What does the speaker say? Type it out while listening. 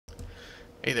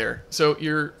Hey there. So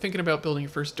you're thinking about building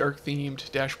your first dark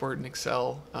themed dashboard in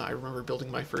Excel. I remember building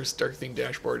my first dark themed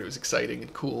dashboard. It was exciting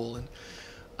and cool.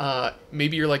 And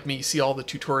maybe you're like me, you see all the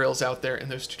tutorials out there, and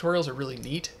those tutorials are really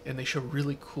neat and they show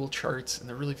really cool charts and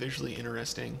they're really visually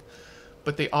interesting.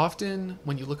 But they often,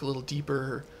 when you look a little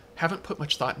deeper, haven't put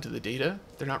much thought into the data.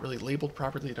 They're not really labeled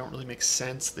properly. They don't really make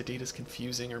sense. The data's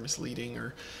confusing or misleading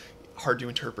or hard to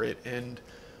interpret. And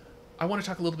I want to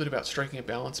talk a little bit about striking a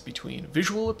balance between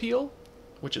visual appeal,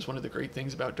 which is one of the great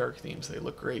things about dark themes. They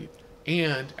look great,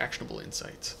 and actionable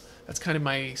insights. That's kind of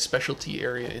my specialty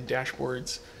area in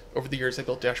dashboards. Over the years, I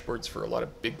built dashboards for a lot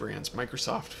of big brands,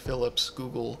 Microsoft, Philips,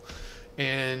 Google,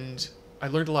 and I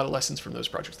learned a lot of lessons from those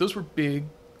projects. Those were big,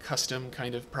 custom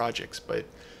kind of projects, but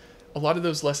a lot of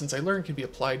those lessons I learned can be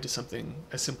applied to something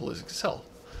as simple as Excel.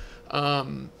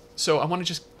 So I want to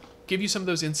just give you some of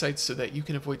those insights so that you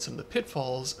can avoid some of the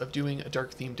pitfalls of doing a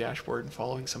dark theme dashboard and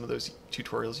following some of those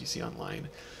tutorials you see online,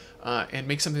 and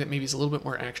make something that maybe is a little bit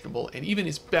more actionable and even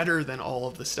is better than all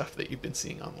of the stuff that you've been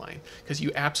seeing online, because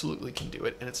you absolutely can do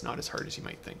it and it's not as hard as you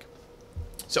might think.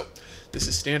 So this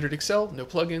is standard Excel, no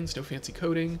plugins, no fancy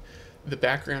coding. The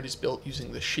background is built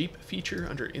using the shape feature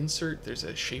under insert. There's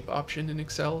a shape option in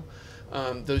Excel.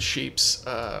 Those shapes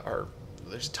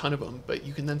there's a ton of them, but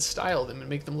you can then style them and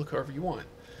make them look however you want.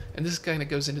 And this kind of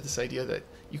goes into this idea that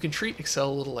you can treat Excel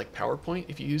a little like PowerPoint.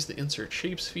 If you use the insert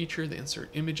shapes feature, the insert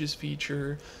images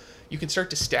feature, you can start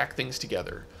to stack things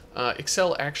together.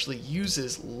 Excel actually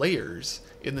uses layers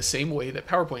in the same way that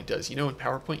PowerPoint does. You know, in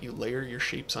PowerPoint, you layer your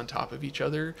shapes on top of each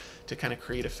other to kind of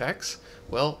create effects.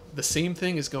 Well, the same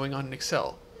thing is going on in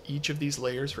Excel. Each of these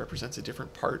layers represents a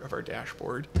different part of our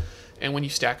dashboard. And when you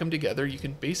stack them together, you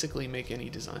can basically make any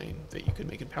design that you could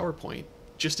make in PowerPoint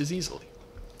just as easily.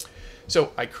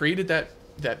 So I created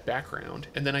that background,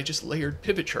 and then I just layered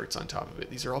pivot charts on top of it.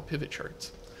 These are all pivot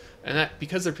charts. And that,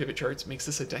 because they're pivot charts, makes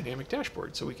this a dynamic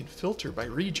dashboard. So we can filter by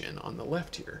region on the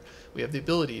left here. We have the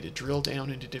ability to drill down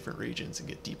into different regions and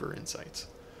get deeper insights.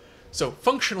 So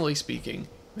functionally speaking,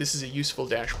 this is a useful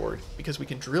dashboard because we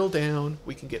can drill down,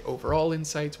 we can get overall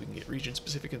insights, we can get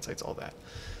region-specific insights, all that.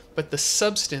 But the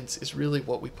substance is really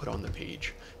what we put on the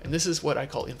page. And this is what I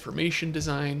call information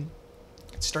design.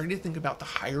 It's starting to think about the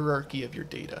hierarchy of your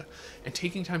data and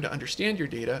taking time to understand your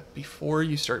data before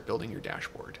you start building your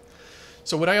dashboard.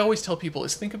 So what I always tell people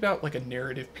is think about like a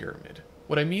narrative pyramid.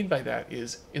 What I mean by that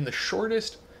is, in the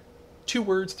shortest 2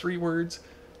 words, 3 words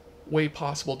way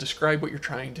possible, describe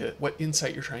what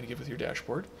insight you're trying to give with your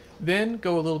dashboard. Then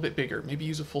go a little bit bigger, maybe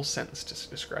use a full sentence to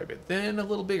describe it. Then a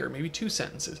little bigger, maybe 2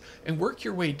 sentences, and work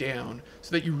your way down so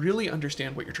that you really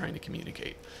understand what you're trying to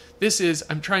communicate. This is,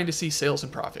 I'm trying to see sales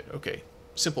and profit. Okay,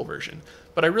 simple version.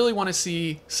 But I really want to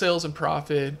see sales and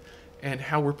profit and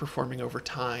how we're performing over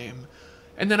time.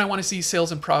 And then I want to see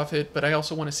sales and profit, but I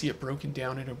also want to see it broken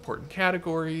down into important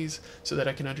categories so that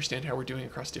I can understand how we're doing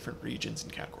across different regions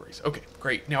and categories. Okay,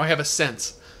 great. Now I have a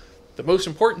sense. The most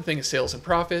important thing is sales and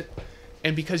profit.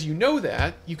 And because you know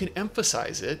that, you can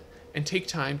emphasize it and take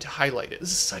time to highlight it.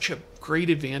 This is such a great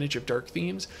advantage of dark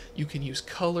themes. You can use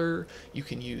color, you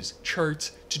can use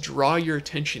charts to draw your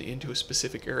attention into a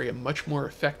specific area much more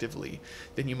effectively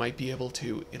than you might be able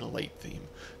to in a light theme.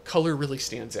 Color really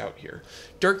stands out here.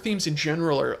 Dark themes in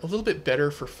general are a little bit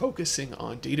better for focusing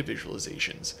on data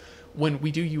visualizations. When we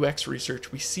do UX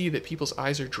research, we see that people's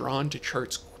eyes are drawn to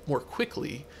charts more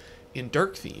quickly in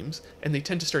dark themes, and they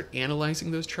tend to start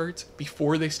analyzing those charts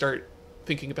before they start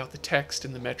thinking about the text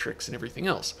and the metrics and everything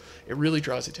else. It really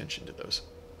draws attention to those.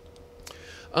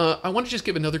 I want to just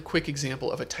give another quick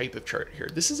example of a type of chart here.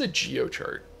 This is a geo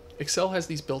chart. Excel has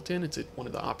these built in. It's one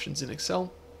of the options in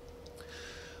Excel.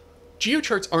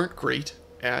 Geocharts aren't great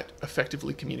at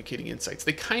effectively communicating insights.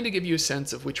 They kind of give you a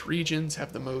sense of which regions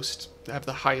have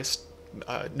the highest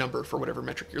number for whatever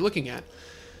metric you're looking at.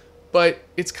 But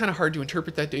it's kind of hard to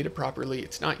interpret that data properly.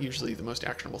 It's not usually the most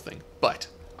actionable thing. But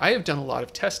I have done a lot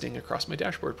of testing across my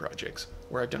dashboard projects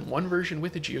where I've done one version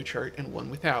with a geochart and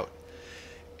one without.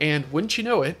 And wouldn't you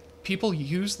know it, people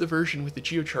use the version with the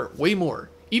geochart way more.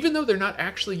 Even though they're not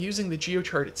actually using the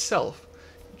geochart itself,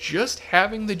 just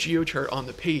having the geochart on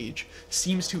the page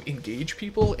seems to engage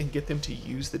people and get them to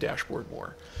use the dashboard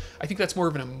more. I think that's more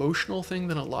of an emotional thing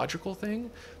than a logical thing,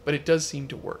 but it does seem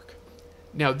to work.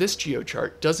 Now, this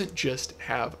geochart doesn't just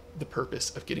have the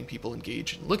purpose of getting people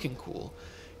engaged and looking cool.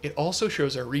 It also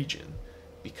shows our region.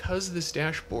 Because this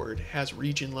dashboard has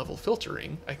region level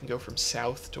filtering, I can go from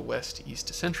south to west to east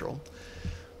to central.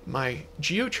 My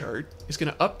geochart is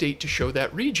going to update to show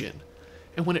that region.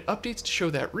 And when it updates to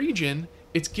show that region,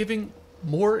 it's giving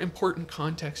more important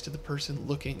context to the person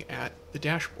looking at the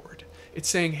dashboard. It's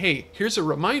saying, hey, here's a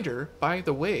reminder, by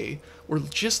the way, we're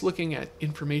just looking at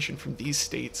information from these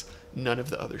states, none of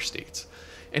the other states.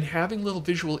 And having little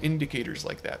visual indicators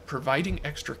like that, providing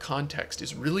extra context,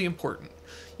 is really important.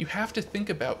 You have to think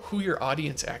about who your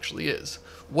audience actually is.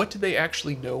 What do they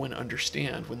actually know and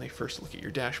understand when they first look at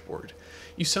your dashboard?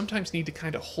 You sometimes need to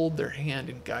kind of hold their hand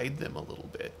and guide them a little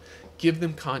bit. Give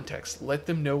them context, let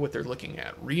them know what they're looking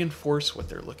at, reinforce what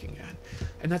they're looking at.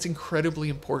 And that's incredibly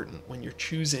important when you're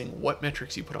choosing what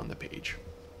metrics you put on the page.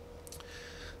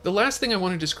 The last thing I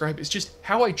want to describe is just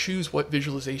how I choose what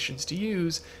visualizations to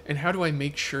use and how do I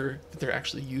make sure that they're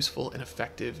actually useful and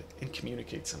effective and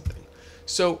communicate something.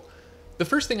 So the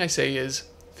first thing I say is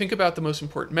think about the most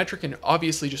important metric and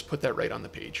obviously just put that right on the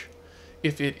page.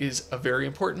 If it is a very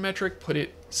important metric, put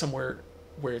it somewhere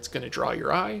where it's going to draw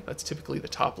your eye. That's typically the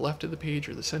top left of the page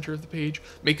or the center of the page.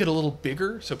 Make it a little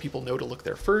bigger so people know to look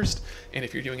there first. And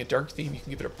if you're doing a dark theme, you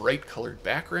can give it a bright colored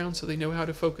background so they know how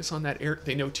to focus on that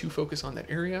they know to focus on that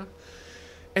area.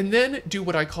 And then do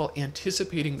what I call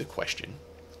anticipating the question.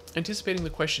 Anticipating the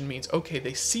question means, okay,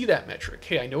 they see that metric.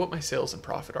 Hey, I know what my sales and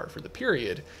profit are for the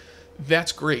period.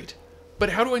 That's great.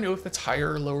 But how do I know if that's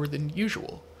higher or lower than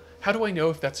usual? How do I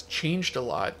know if that's changed a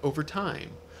lot over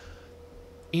time?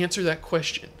 Answer that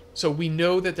question. So we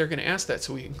know that they're going to ask that,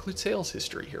 so we include sales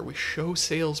history here. We show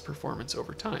sales performance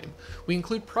over time. We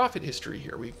include profit history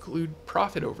here. We include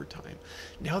profit over time.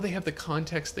 Now they have the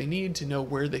context they need to know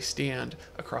where they stand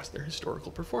across their historical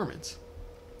performance.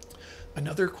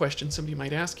 Another question somebody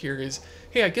might ask here is,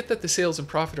 hey, I get that the sales and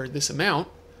profit are this amount,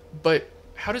 but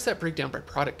how does that break down by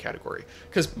product category?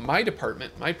 Because my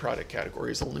department, my product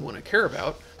category is the only one I care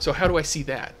about, so how do I see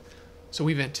that? So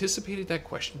we've anticipated that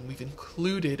question. We've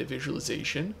included a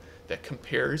visualization that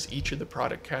compares each of the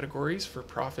product categories for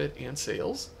profit and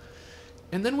sales.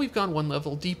 And then we've gone one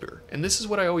level deeper. And this is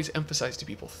what I always emphasize to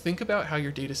people. Think about how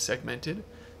your data is segmented.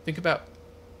 Think about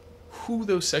who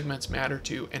those segments matter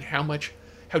to and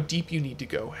how deep you need to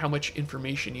go, how much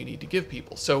information you need to give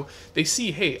people. So they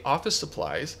see, hey, office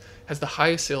supplies has the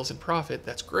highest sales and profit.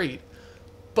 That's great.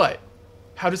 But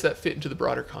how does that fit into the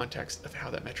broader context of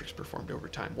how that metric's performed over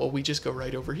time? Well, we just go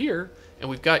right over here, and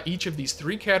we've got each of these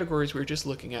three categories we were just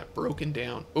looking at broken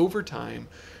down over time,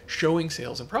 showing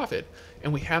sales and profit,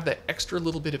 and we have that extra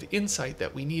little bit of insight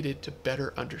that we needed to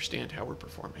better understand how we're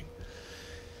performing.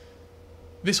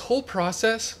 This whole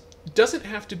process doesn't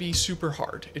have to be super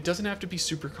hard. It doesn't have to be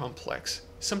super complex.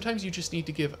 Sometimes you just need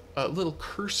to give a little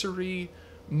cursory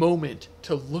moment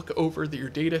to look over your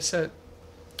data set.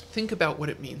 Think about what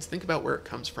it means, think about where it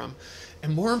comes from,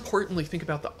 and more importantly, think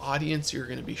about the audience you're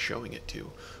going to be showing it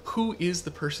to. Who is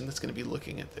the person that's going to be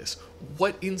looking at this?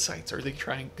 What insights are they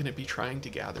going to be trying to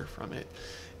gather from it?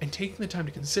 And taking the time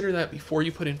to consider that before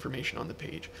you put information on the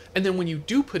page. And then when you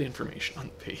do put information on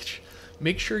the page,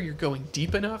 make sure you're going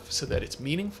deep enough so that it's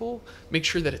meaningful. Make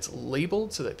sure that it's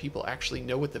labeled so that people actually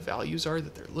know what the values are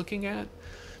that they're looking at.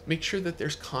 Make sure that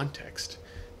there's context.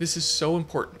 This is so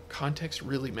important. Context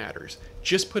really matters.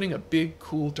 Just putting a big,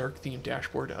 cool, dark theme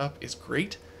dashboard up is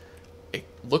great. It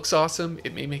looks awesome.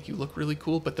 It may make you look really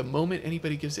cool, but the moment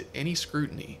anybody gives it any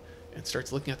scrutiny and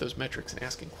starts looking at those metrics and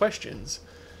asking questions,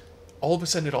 all of a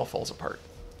sudden it all falls apart.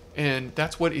 And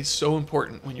that's what is so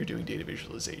important when you're doing data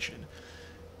visualization.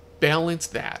 Balance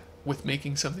that with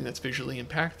making something that's visually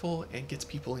impactful and gets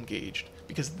people engaged,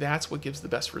 because that's what gives the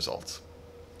best results.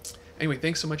 Anyway,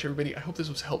 thanks so much, everybody. I hope this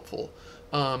was helpful.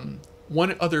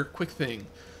 One other quick thing.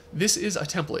 This is a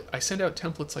template. I send out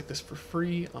templates like this for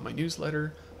free on my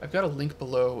newsletter. I've got a link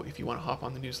below if you want to hop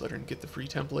on the newsletter and get the free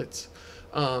templates.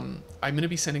 I'm going to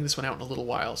be sending this one out in a little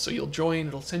while, so you'll join.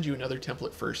 It'll send you another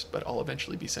template first, but I'll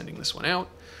eventually be sending this one out.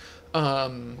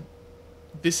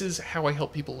 This is how I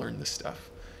help people learn this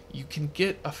stuff. You can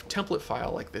get a template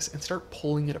file like this and start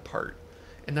pulling it apart.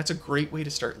 And that's a great way to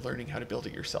start learning how to build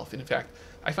it yourself. And in fact,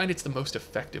 I find it's the most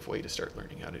effective way to start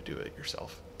learning how to do it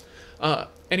yourself.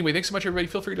 Anyway, thanks so much, everybody.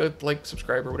 Feel free to like,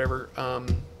 subscribe, or whatever.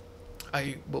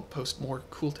 I will post more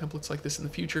cool templates like this in the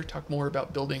future, talk more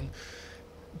about building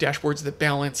dashboards that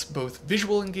balance both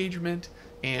visual engagement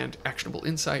and actionable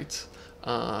insights.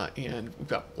 And we've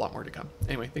got a lot more to come.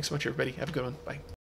 Anyway, thanks so much, everybody. Have a good one. Bye.